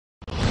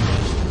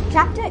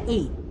Chapter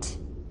 8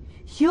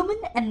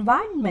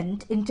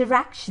 Human-Environment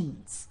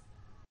Interactions.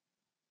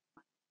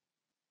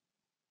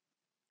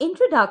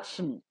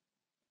 Introduction.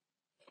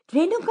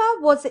 Renuka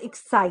was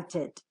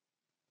excited.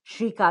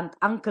 Shrikant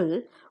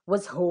uncle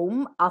was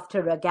home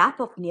after a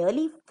gap of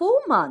nearly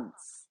 4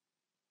 months.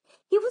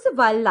 He was a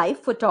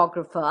wildlife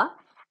photographer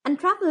and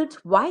travelled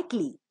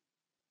widely.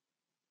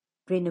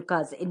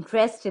 Renuka's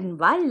interest in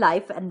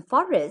wildlife and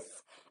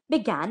forests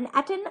began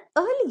at an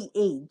early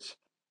age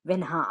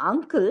when her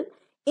uncle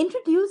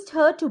introduced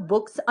her to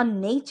books on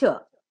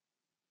nature.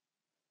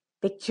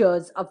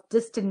 Pictures of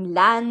distant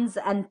lands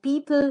and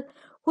people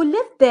who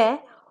lived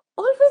there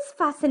always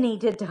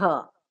fascinated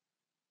her.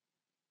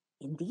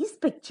 In these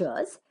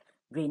pictures,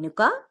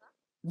 Renuka,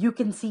 you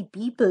can see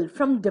people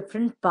from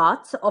different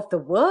parts of the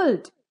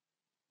world.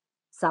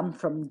 Some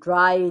from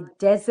dry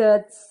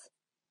deserts,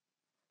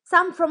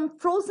 some from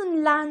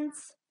frozen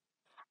lands,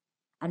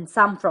 and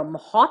some from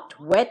hot,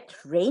 wet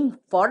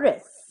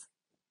rainforests.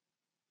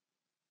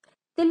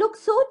 They look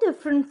so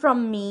different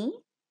from me,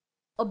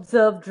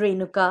 observed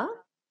Renuka.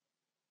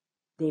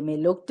 They may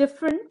look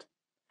different,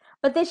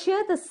 but they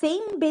share the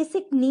same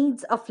basic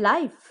needs of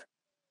life: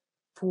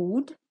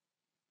 food,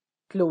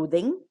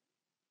 clothing,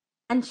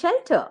 and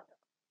shelter,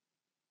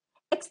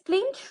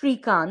 explained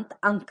Shrikant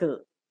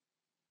uncle.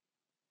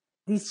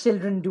 These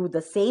children do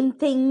the same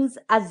things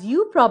as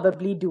you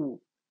probably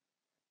do: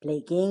 play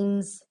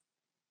games,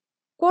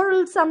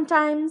 quarrel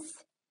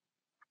sometimes,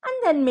 and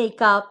then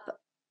make up,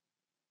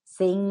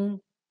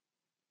 sing,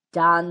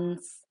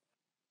 dance,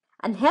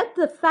 and help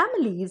the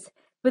families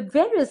with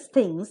various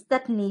things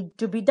that need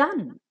to be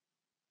done.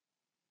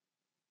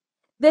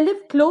 They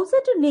live closer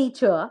to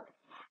nature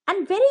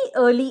and very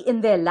early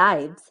in their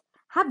lives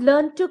have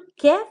learned to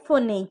care for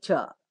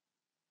nature.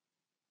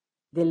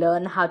 They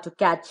learn how to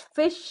catch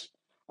fish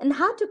and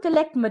how to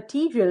collect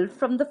material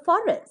from the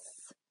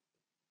forests.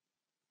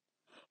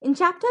 In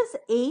chapters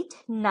 8,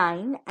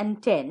 9,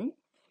 and 10,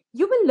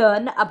 you will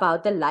learn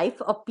about the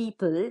life of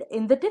people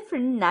in the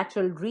different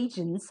natural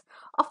regions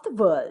of the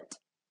world.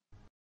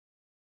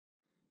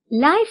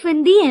 Life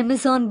in the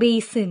Amazon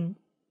Basin.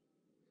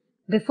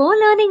 Before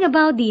learning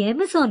about the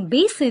Amazon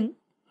Basin,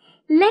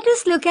 let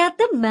us look at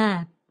the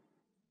map.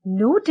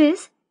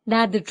 Notice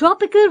that the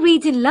tropical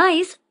region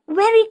lies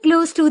very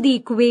close to the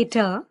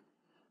equator,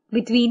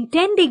 between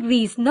 10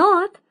 degrees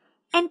north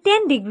and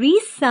 10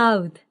 degrees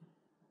south.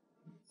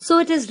 So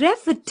it is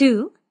referred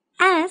to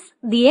as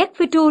the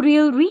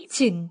equatorial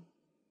region.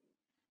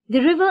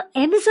 The river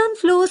Amazon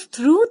flows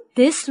through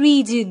this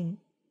region.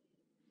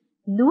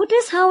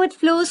 Notice how it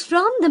flows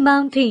from the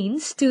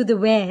mountains to the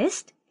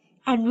west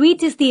and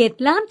reaches the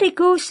Atlantic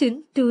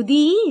Ocean to the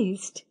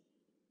east.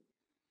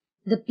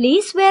 The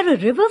place where a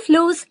river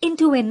flows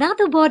into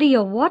another body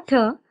of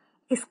water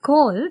is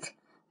called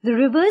the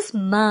river's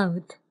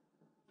mouth.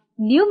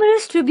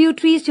 Numerous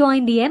tributaries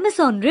join the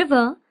Amazon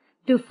River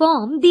to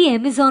form the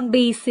Amazon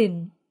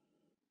Basin.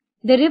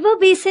 The river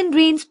basin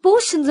drains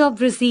portions of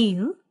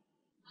Brazil,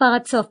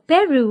 parts of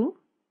Peru,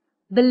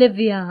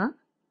 Bolivia,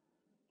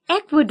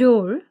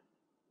 Ecuador,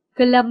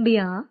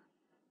 Colombia,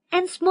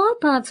 and small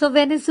parts of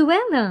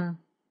Venezuela.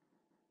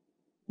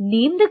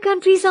 Name the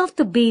countries of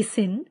the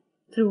basin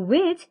through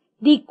which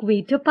the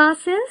equator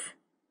passes.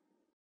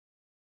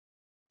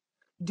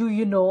 Do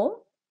you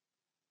know?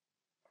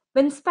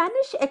 When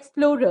Spanish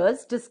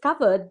explorers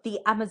discovered the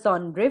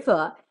Amazon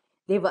River,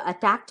 they were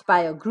attacked by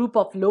a group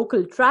of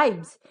local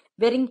tribes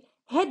wearing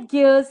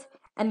headgears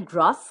and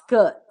grass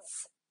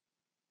skirts.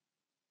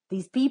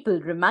 These people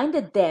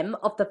reminded them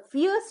of the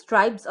fierce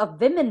tribes of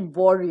women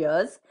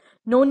warriors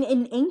known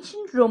in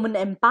ancient Roman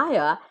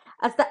Empire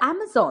as the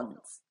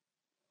Amazons.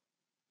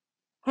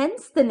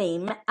 Hence the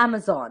name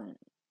Amazon.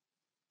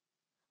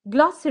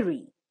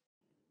 Glossary.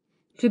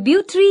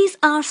 Tributaries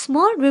are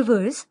small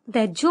rivers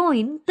that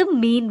join the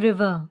main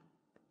river.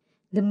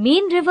 The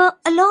main river,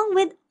 along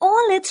with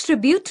all its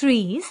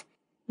tributaries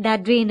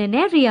that drain an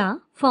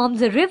area,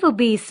 forms a river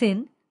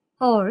basin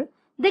or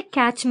the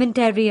catchment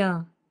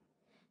area.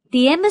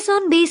 The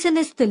Amazon Basin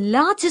is the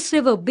largest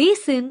river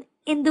basin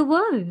in the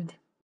world.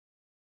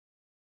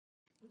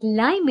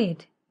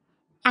 Climate.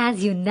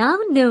 As you now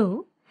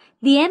know,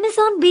 the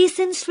Amazon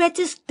Basin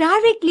stretches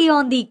directly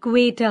on the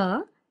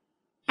equator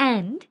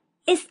and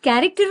is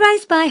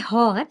characterized by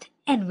hot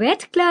and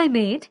wet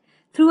climate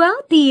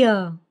throughout the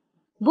year.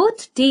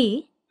 Both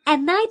day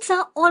and nights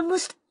are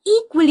almost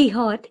equally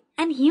hot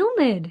and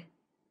humid.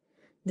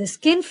 The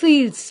skin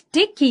feels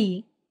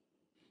sticky.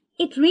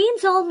 It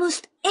rains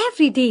almost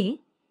every day,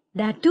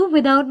 that too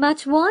without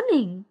much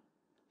warning.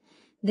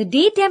 The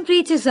day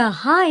temperatures are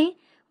high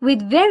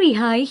with very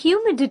high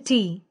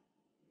humidity.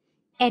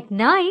 At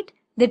night,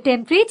 the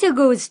temperature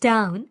goes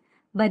down,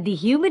 but the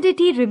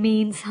humidity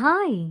remains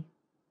high.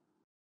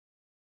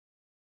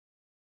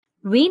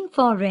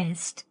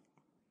 Rainforest.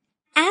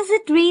 As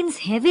it rains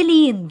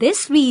heavily in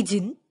this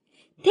region,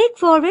 thick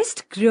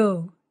forests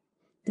grow.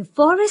 The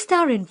forests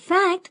are in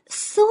fact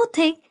so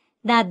thick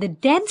that the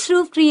dense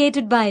roof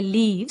created by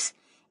leaves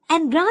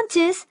and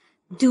branches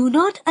do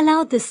not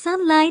allow the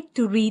sunlight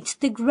to reach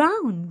the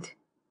ground.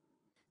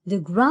 The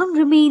ground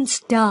remains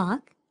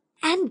dark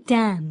and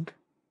damp.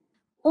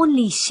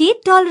 Only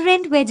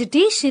shade-tolerant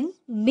vegetation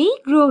may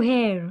grow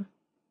here.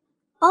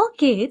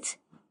 Orchids,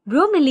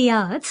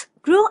 bromeliads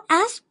grow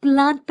as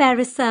plant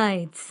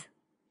parasites.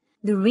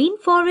 The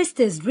rainforest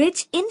is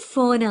rich in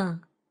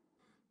fauna.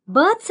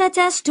 Birds such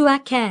as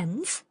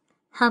toucans,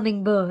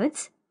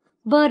 hummingbirds,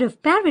 bird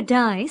of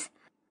paradise,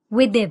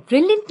 with their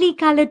brilliantly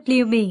colored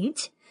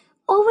plumage,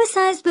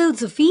 oversized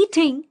bills of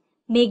eating,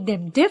 make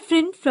them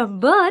different from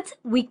birds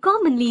we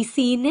commonly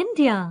see in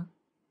India.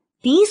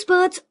 These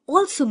birds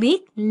also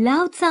make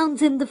loud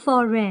sounds in the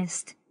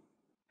forest.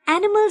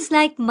 Animals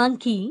like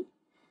monkey,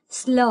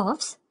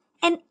 sloths,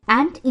 and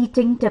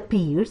ant-eating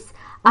tapirs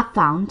are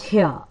found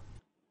here.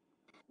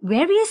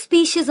 various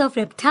species of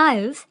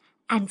reptiles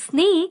and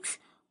snakes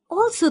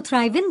also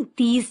thrive in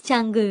these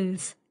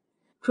jungles.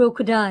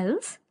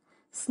 Crocodiles,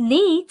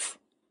 snakes,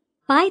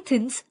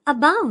 pythons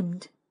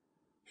abound.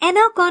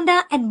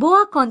 Anaconda and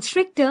boa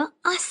constrictor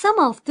are some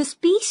of the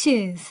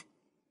species.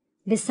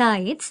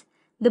 Besides,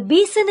 the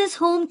basin is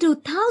home to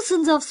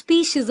thousands of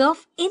species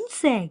of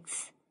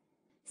insects.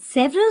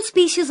 Several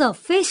species of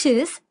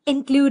fishes,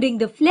 including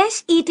the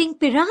flesh-eating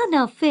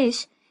piranha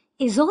fish,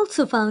 is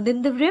also found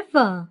in the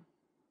river.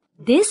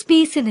 This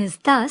basin is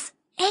thus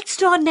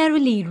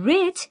extraordinarily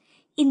rich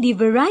in the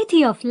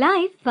variety of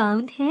life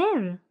found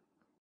here.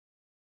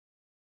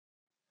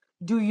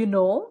 Do you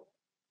know?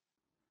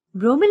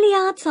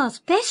 Bromeliads are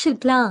special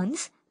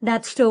plants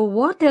that store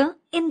water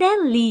in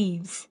their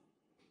leaves.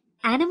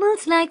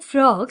 Animals like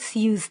frogs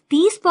use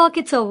these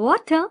pockets of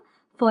water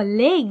for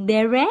laying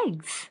their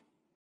eggs.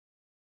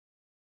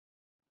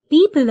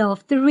 People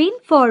of the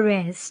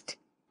rainforest.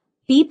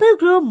 People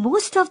grow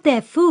most of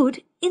their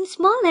food in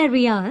small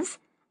areas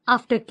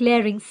after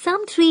clearing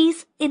some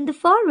trees in the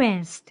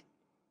forest.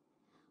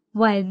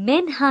 While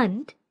men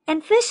hunt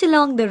and fish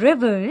along the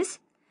rivers,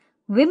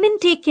 women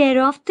take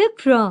care of the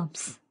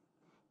crops.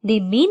 They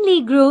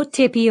mainly grow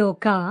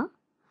tapioca,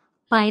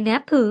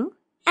 pineapple,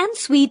 and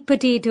sweet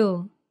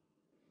potato.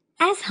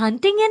 As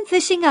hunting and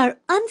fishing are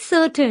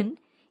uncertain,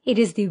 it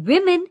is the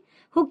women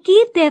who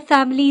keep their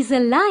families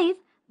alive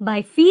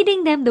by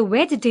feeding them the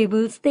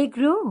vegetables they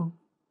grow.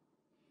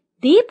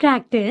 They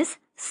practice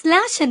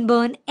slash and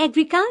burn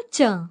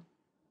agriculture.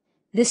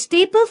 The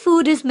staple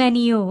food is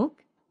manioc,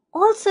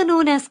 also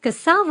known as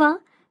cassava,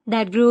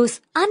 that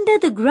grows under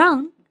the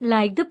ground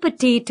like the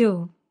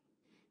potato.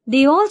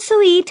 They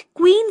also eat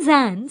queen's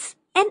ants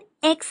and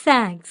egg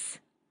sacs.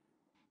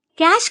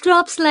 Cash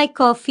crops like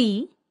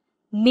coffee,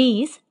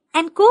 maize,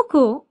 and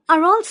cocoa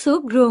are also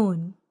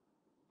grown.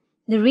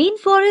 The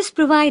rainforests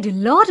provide a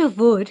lot of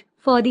wood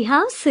for the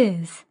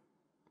houses.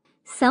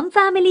 Some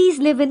families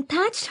live in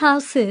thatched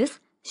houses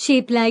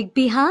shaped like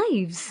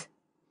beehives.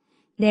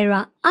 There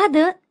are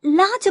other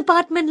large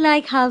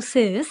apartment-like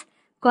houses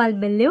called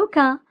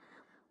maloka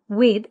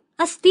with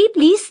a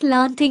steeply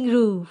slanting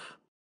roof.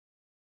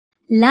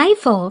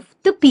 Life of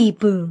the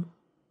people.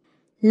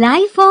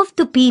 Life of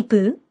the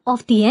people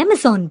of the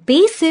Amazon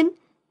basin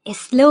is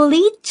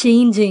slowly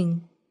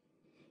changing.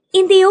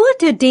 In the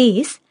older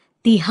days,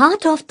 the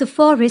heart of the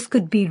forest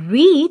could be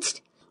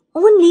reached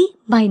only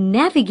by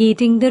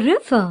navigating the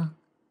river.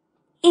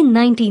 In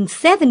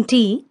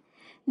 1970,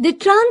 the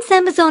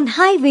Trans-Amazon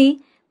Highway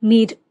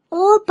made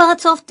all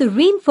parts of the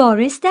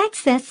rainforest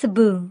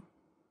accessible.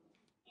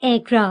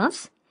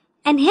 Aircrafts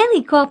and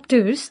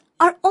helicopters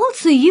are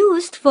also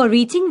used for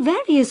reaching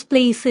various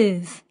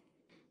places.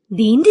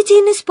 The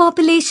indigenous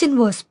population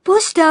was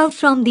pushed out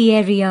from the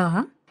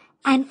area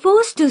and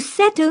forced to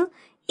settle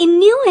in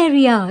new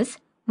areas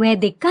where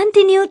they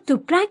continued to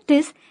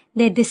practice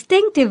their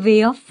distinctive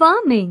way of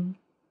farming.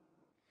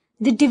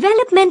 The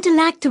developmental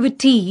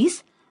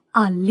activities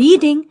are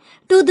leading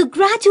to the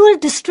gradual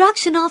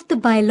destruction of the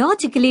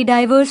biologically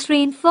diverse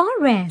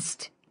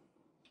rainforest.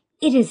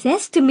 It is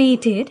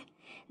estimated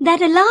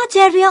that a large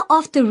area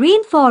of the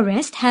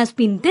rainforest has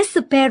been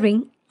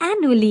disappearing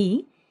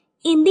annually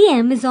in the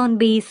Amazon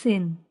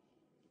basin.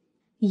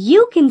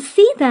 You can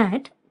see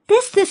that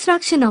this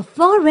destruction of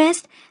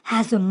forest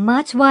has a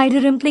much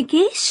wider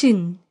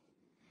implication.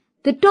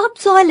 The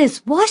topsoil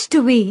is washed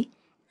away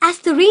as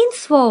the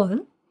rains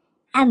fall,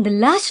 and the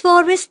lush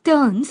forest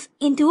turns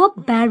into a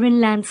barren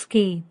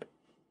landscape.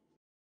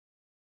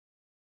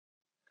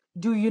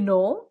 Do you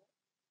know?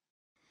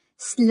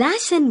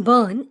 Slash and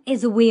burn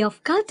is a way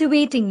of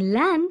cultivating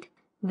land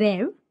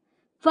where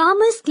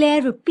farmers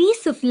clear a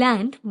piece of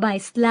land by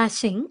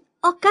slashing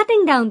or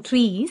cutting down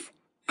trees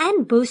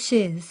and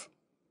bushes.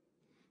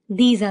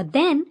 These are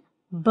then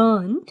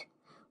burnt,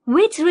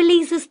 which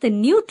releases the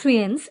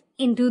nutrients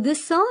into the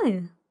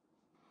soil.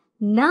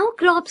 Now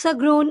crops are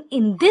grown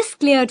in this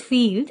cleared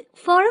field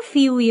for a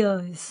few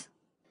years.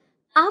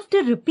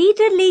 After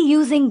repeatedly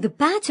using the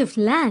patch of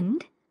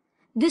land,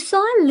 the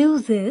soil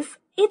loses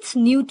its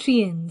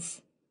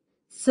nutrients.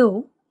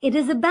 So it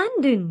is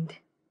abandoned.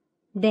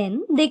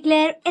 Then they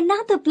clear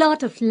another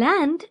plot of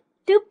land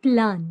to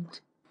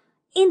plant.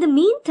 In the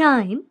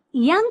meantime,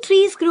 young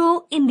trees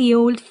grow in the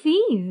old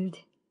field.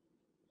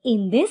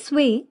 In this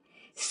way,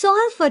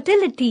 soil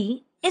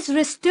fertility is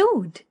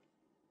restored.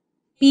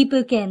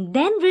 People can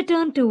then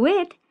return to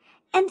it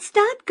and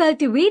start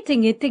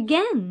cultivating it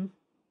again.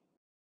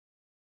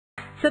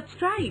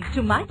 Subscribe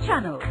to my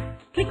channel.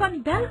 Click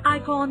on bell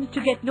icon to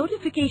get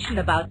notification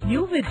about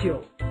new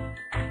video.